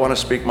 I want to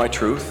speak my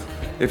truth.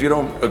 If you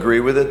don't agree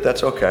with it,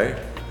 that's okay.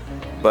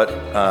 But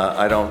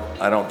I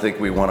don't think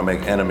we want to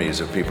make enemies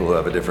of people who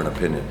have a different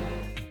opinion.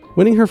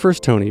 Winning her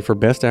first Tony for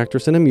Best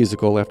Actress in a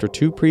Musical after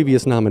 2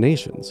 previous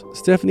nominations,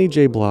 Stephanie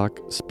J.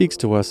 Block speaks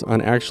to us on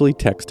actually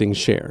texting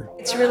Cher.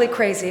 It's really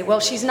crazy. Well,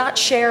 she's not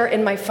Cher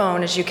in my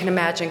phone, as you can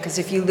imagine, because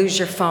if you lose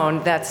your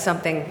phone, that's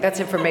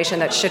information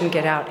that shouldn't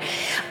get out.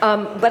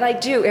 But I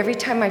do, every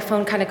time my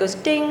phone kind of goes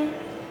ding,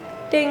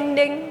 ding,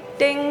 ding,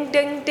 ding,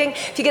 ding, ding.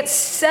 If you get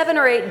 7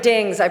 or 8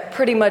 dings, I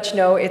pretty much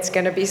know it's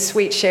going to be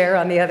Sweet Cher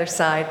on the other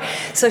side.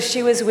 So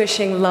she was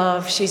wishing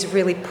love. She's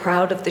really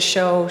proud of the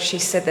show. She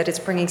said that it's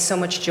bringing so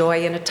much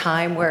joy in a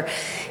time where,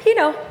 you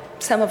know,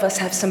 some of us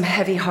have some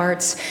heavy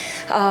hearts.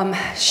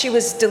 She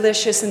was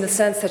delicious in the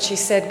sense that she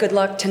said, good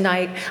luck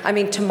tonight. I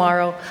mean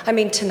tomorrow. I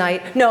mean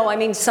tonight. No, I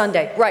mean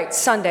Sunday. Right,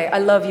 Sunday. I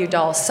love you,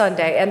 doll.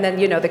 Sunday. And then,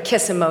 you know, the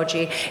kiss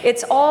emoji.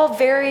 It's all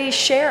very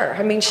Cher.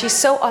 I mean, she's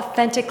so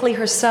authentically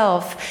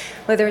herself,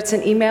 whether it's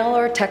an email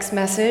or a text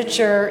message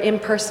or in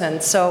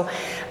person. So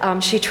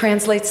she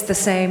translates the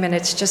same, and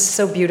it's just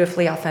so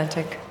beautifully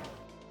authentic.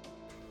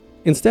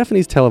 In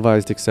Stephanie's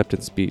televised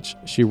acceptance speech,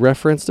 she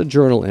referenced a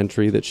journal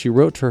entry that she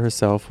wrote to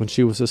herself when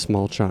she was a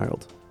small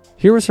child.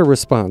 Here was her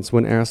response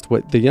when asked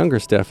what the younger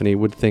Stephanie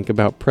would think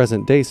about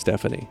present-day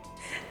Stephanie.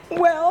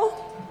 Well,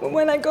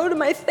 when I go to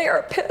my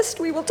therapist,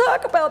 we will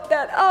talk about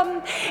that.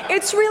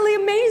 It's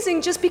really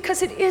amazing just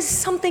because it is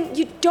something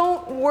you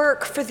don't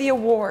work for the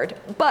award,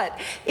 but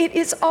it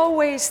is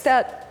always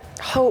that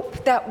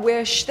hope, that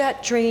wish,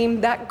 that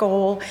dream, that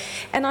goal.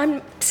 And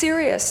I'm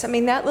serious. I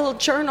mean, that little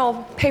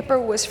journal paper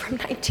was from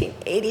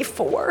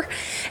 1984.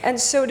 And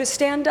so to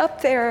stand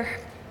up there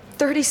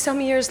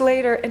 30-some years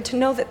later and to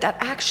know that that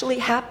actually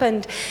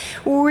happened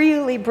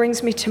really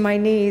brings me to my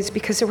knees,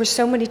 because there were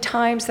so many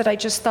times that I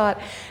just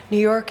thought, New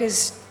York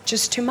is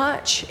just too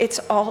much. It's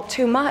all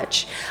too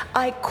much.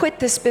 I quit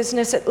this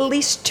business at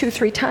least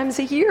 2-3 times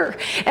a year,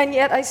 and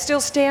yet I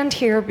still stand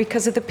here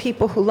because of the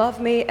people who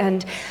love me,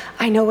 and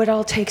I know it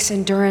all takes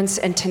endurance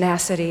and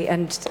tenacity,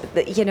 and,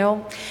 you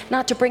know,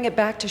 not to bring it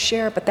back to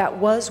Cher, but that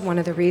was one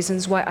of the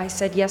reasons why I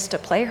said yes to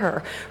play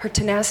her. Her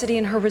tenacity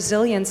and her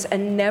resilience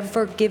and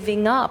never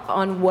giving up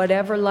on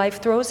whatever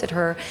life throws at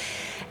her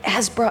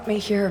has brought me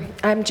here.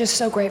 I'm just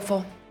so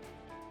grateful.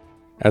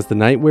 As the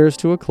night wears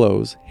to a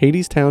close,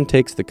 Hadestown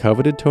takes the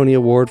coveted Tony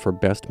Award for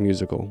Best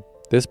Musical.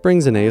 This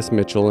brings Anais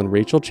Mitchell and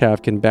Rachel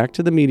Chavkin back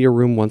to the media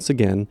room once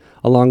again,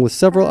 along with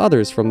several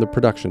others from the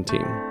production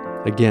team.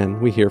 Again,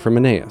 we hear from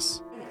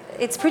Anais.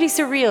 It's pretty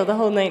surreal. The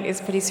whole night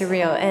is pretty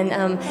surreal. And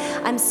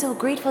I'm so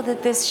grateful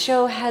that this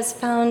show has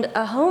found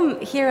a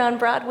home here on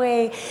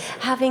Broadway,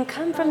 having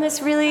come from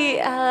this really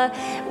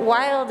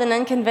wild and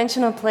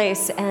unconventional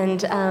place.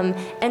 And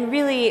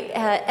really,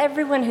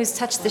 everyone who's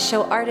touched the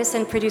show, artists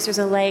and producers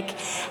alike,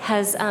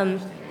 has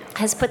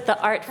put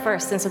the art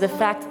first. And so the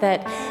fact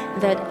that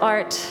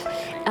art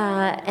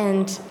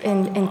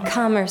and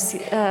commerce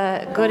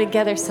go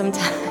together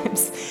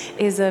sometimes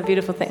is a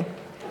beautiful thing.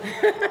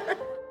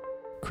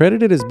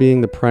 Credited as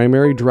being the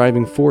primary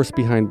driving force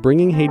behind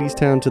bringing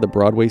Hadestown to the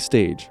Broadway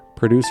stage,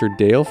 producer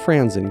Dale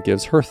Franzen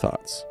gives her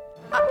thoughts.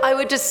 I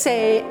would just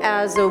say,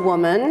 as a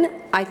woman,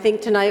 I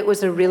think tonight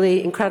was a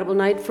really incredible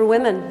night for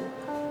women.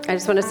 I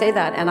just want to say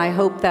that, and I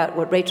hope that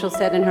what Rachel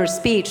said in her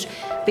speech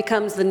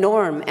becomes the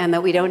norm, and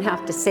that we don't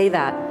have to say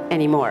that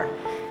anymore.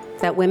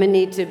 That women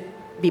need to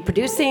be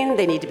producing,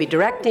 they need to be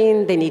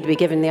directing, they need to be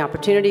given the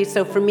opportunity.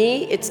 So for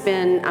me,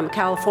 I'm a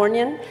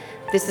Californian.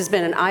 This has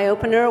been an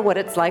eye-opener, what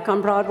it's like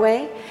on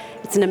Broadway.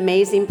 It's an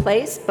amazing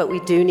place, but we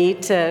do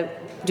need to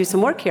do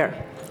some work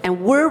here. And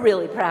we're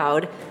really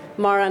proud,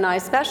 Mara and I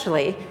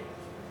especially,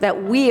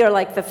 that we are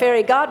like the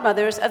fairy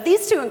godmothers of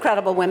these two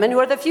incredible women who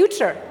are the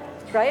future,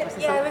 right?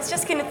 Yeah, I was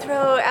just going to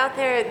throw out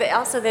there that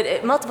also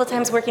that multiple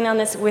times working on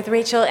this with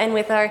Rachel and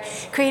with our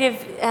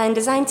creative and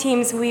design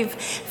teams, we've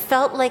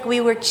felt like we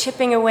were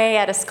chipping away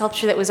at a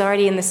sculpture that was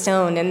already in the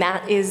stone, and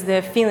that is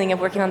the feeling of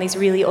working on these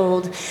really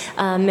old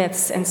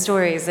myths and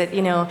stories that,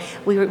 you know,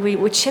 we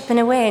were chipping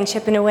away,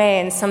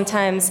 and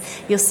sometimes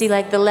you'll see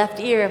like the left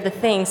ear of the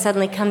thing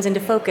suddenly comes into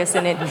focus,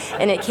 and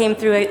it came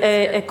through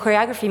a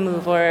choreography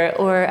move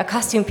or a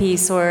costume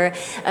piece or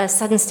a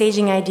sudden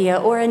staging idea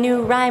or a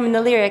new rhyme in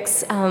the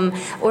lyrics.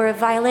 Or a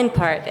violin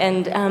part,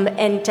 and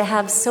to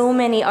have so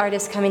many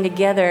artists coming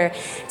together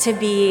to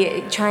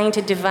be trying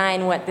to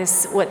divine what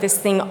this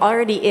thing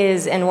already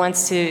is and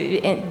wants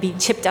to be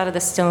chipped out of the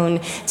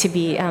stone to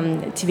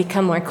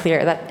become more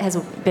clear. That has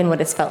been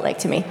what it's felt like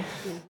to me.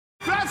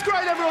 That's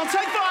great, everyone.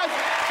 Take 5.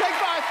 Take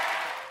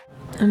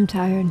 5. I'm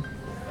tired.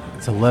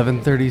 It's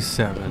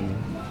 11:37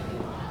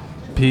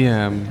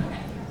 p.m.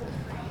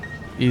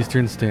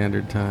 Eastern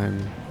Standard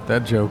Time.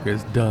 That joke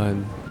is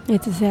done.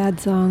 It's a sad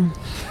song.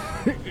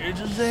 It's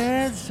a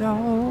sad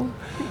song.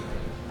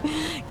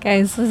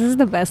 Guys, this is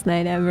the best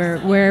night ever.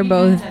 We're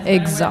both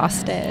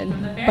exhausted,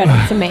 but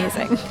it's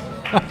amazing.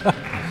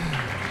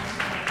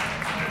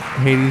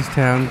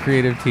 Hadestown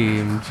creative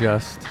team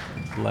just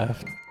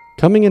left.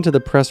 Coming into the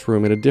press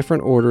room in a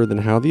different order than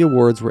how the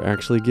awards were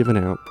actually given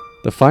out,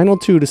 the final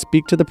two to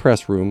speak to the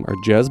press room are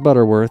Jez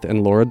Butterworth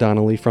and Laura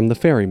Donnelly from The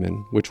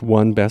Ferryman, which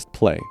won Best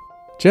Play.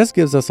 Jez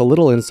gives us a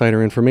little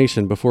insider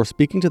information before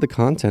speaking to the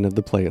content of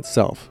the play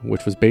itself,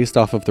 which was based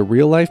off of the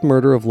real-life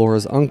murder of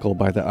Laura's uncle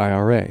by the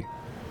IRA.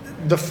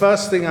 The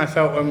first thing I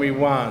felt when we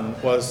won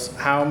was,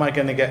 how am I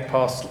going to get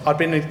past... I'd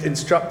been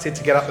instructed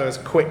to get up there as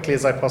quickly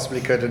as I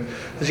possibly could, and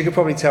as you could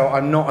probably tell,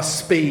 I'm not a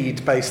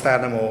speed-based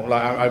animal.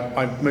 Like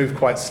I move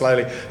quite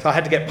slowly. So I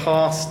had to get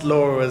past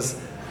Laura's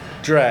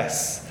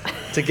dress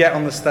to get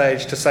on the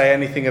stage to say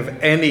anything of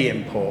any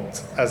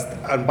import.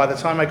 And by the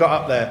time I got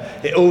up there,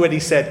 it already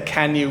said,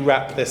 "Can you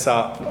wrap this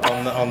up?"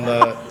 on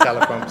the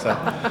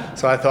teleprompter.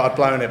 So I thought I'd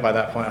blown it by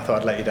that point. I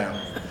thought I'd let you down.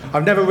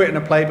 I've never written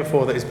a play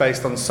before that is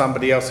based on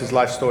somebody else's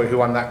life story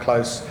who I'm that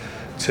close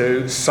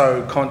to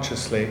so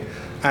consciously.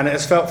 And it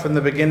has felt from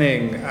the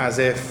beginning as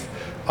if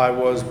I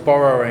was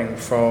borrowing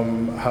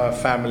from her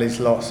family's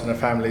loss and her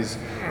family's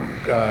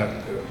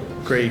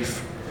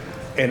grief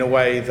in a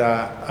way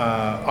that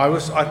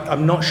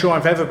I'm not sure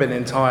I've ever been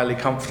entirely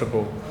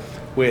comfortable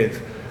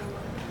with.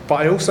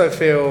 But I also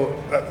feel,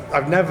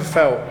 I've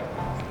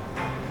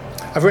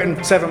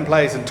written 7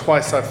 plays and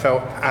twice I've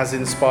felt as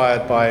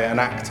inspired by an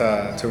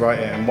actor to write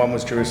it, and one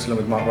was Jerusalem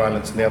with Mark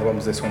Rylance and the other one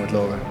was this one with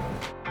Laura.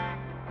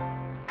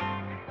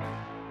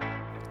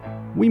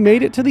 We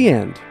made it to the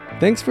end.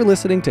 Thanks for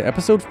listening to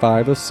episode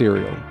 5 of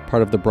Serial,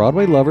 part of the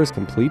Broadway Lovers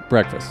Complete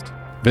Breakfast.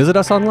 Visit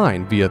us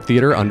online via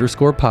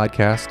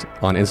theater_podcast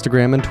on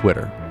Instagram and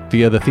Twitter,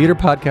 via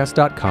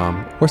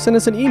thetheaterpodcast.com, or send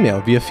us an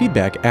email via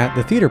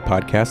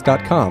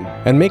feedback@thetheaterpodcast.com.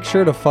 And make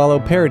sure to follow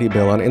Parody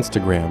Bill on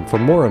Instagram for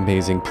more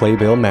amazing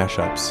Playbill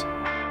mashups.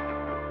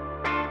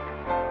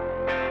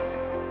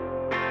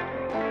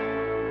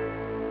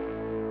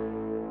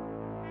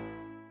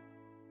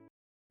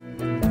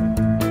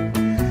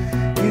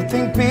 You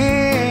think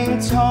being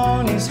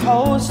Tony's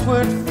host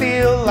would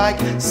feel like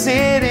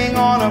sitting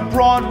on a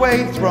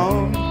Broadway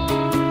throne.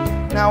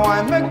 Now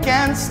I'm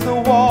against the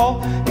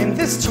wall in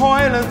this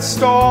toilet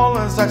stall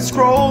as I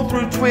scroll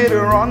through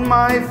Twitter on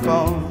my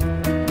phone.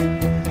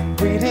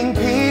 Reading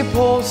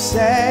people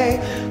say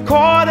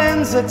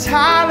Corden's a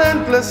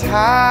talentless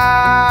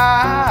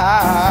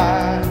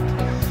hack,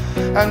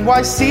 and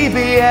why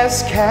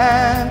CBS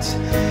can't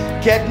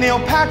get Neil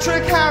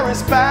Patrick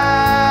Harris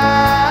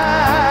back.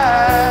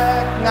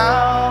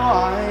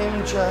 Now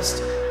I'm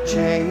just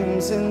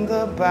James in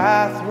the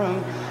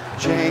bathroom,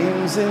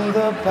 James in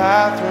the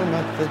bathroom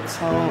at the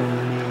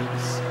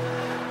Tonys.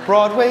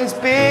 Broadway's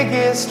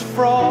biggest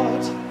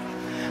fraud.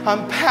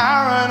 I'm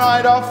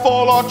paranoid I'll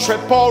fall or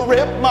trip or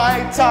rip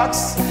my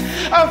tux.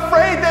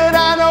 Afraid that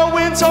Anna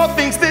Wintour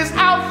thinks this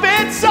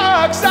outfit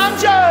sucks. I'm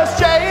just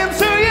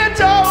James who you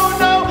don't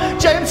know,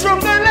 James from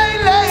the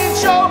Late Late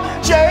Show,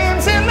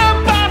 James in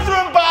the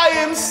bathroom by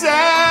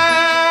himself.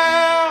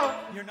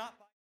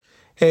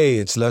 Hey,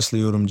 it's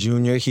Leslie Odom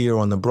Jr. here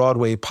on the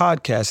Broadway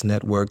Podcast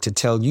Network to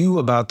tell you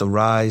about the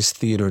Rise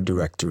Theater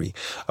Directory,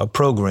 a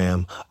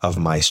program of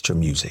Maestro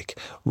Music.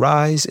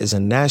 Rise is a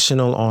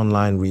national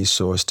online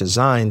resource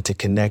designed to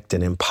connect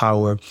and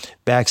empower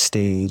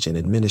backstage and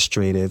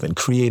administrative and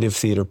creative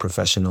theater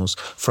professionals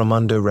from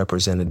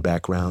underrepresented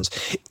backgrounds.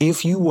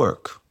 If you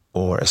work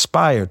or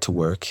aspire to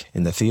work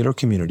in the theater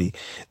community,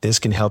 this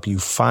can help you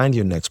find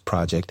your next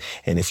project.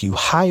 And if you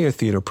hire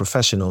theater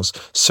professionals,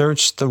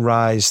 search the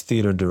Rise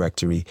Theater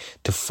Directory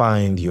to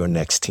find your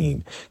next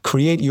team.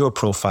 Create your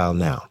profile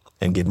now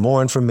and get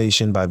more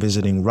information by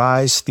visiting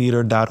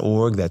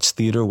risetheater.org. That's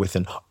theater with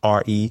an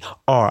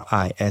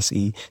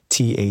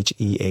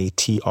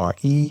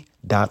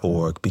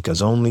RERISETHEATRE.org,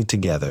 because only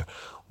together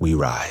we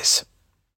rise.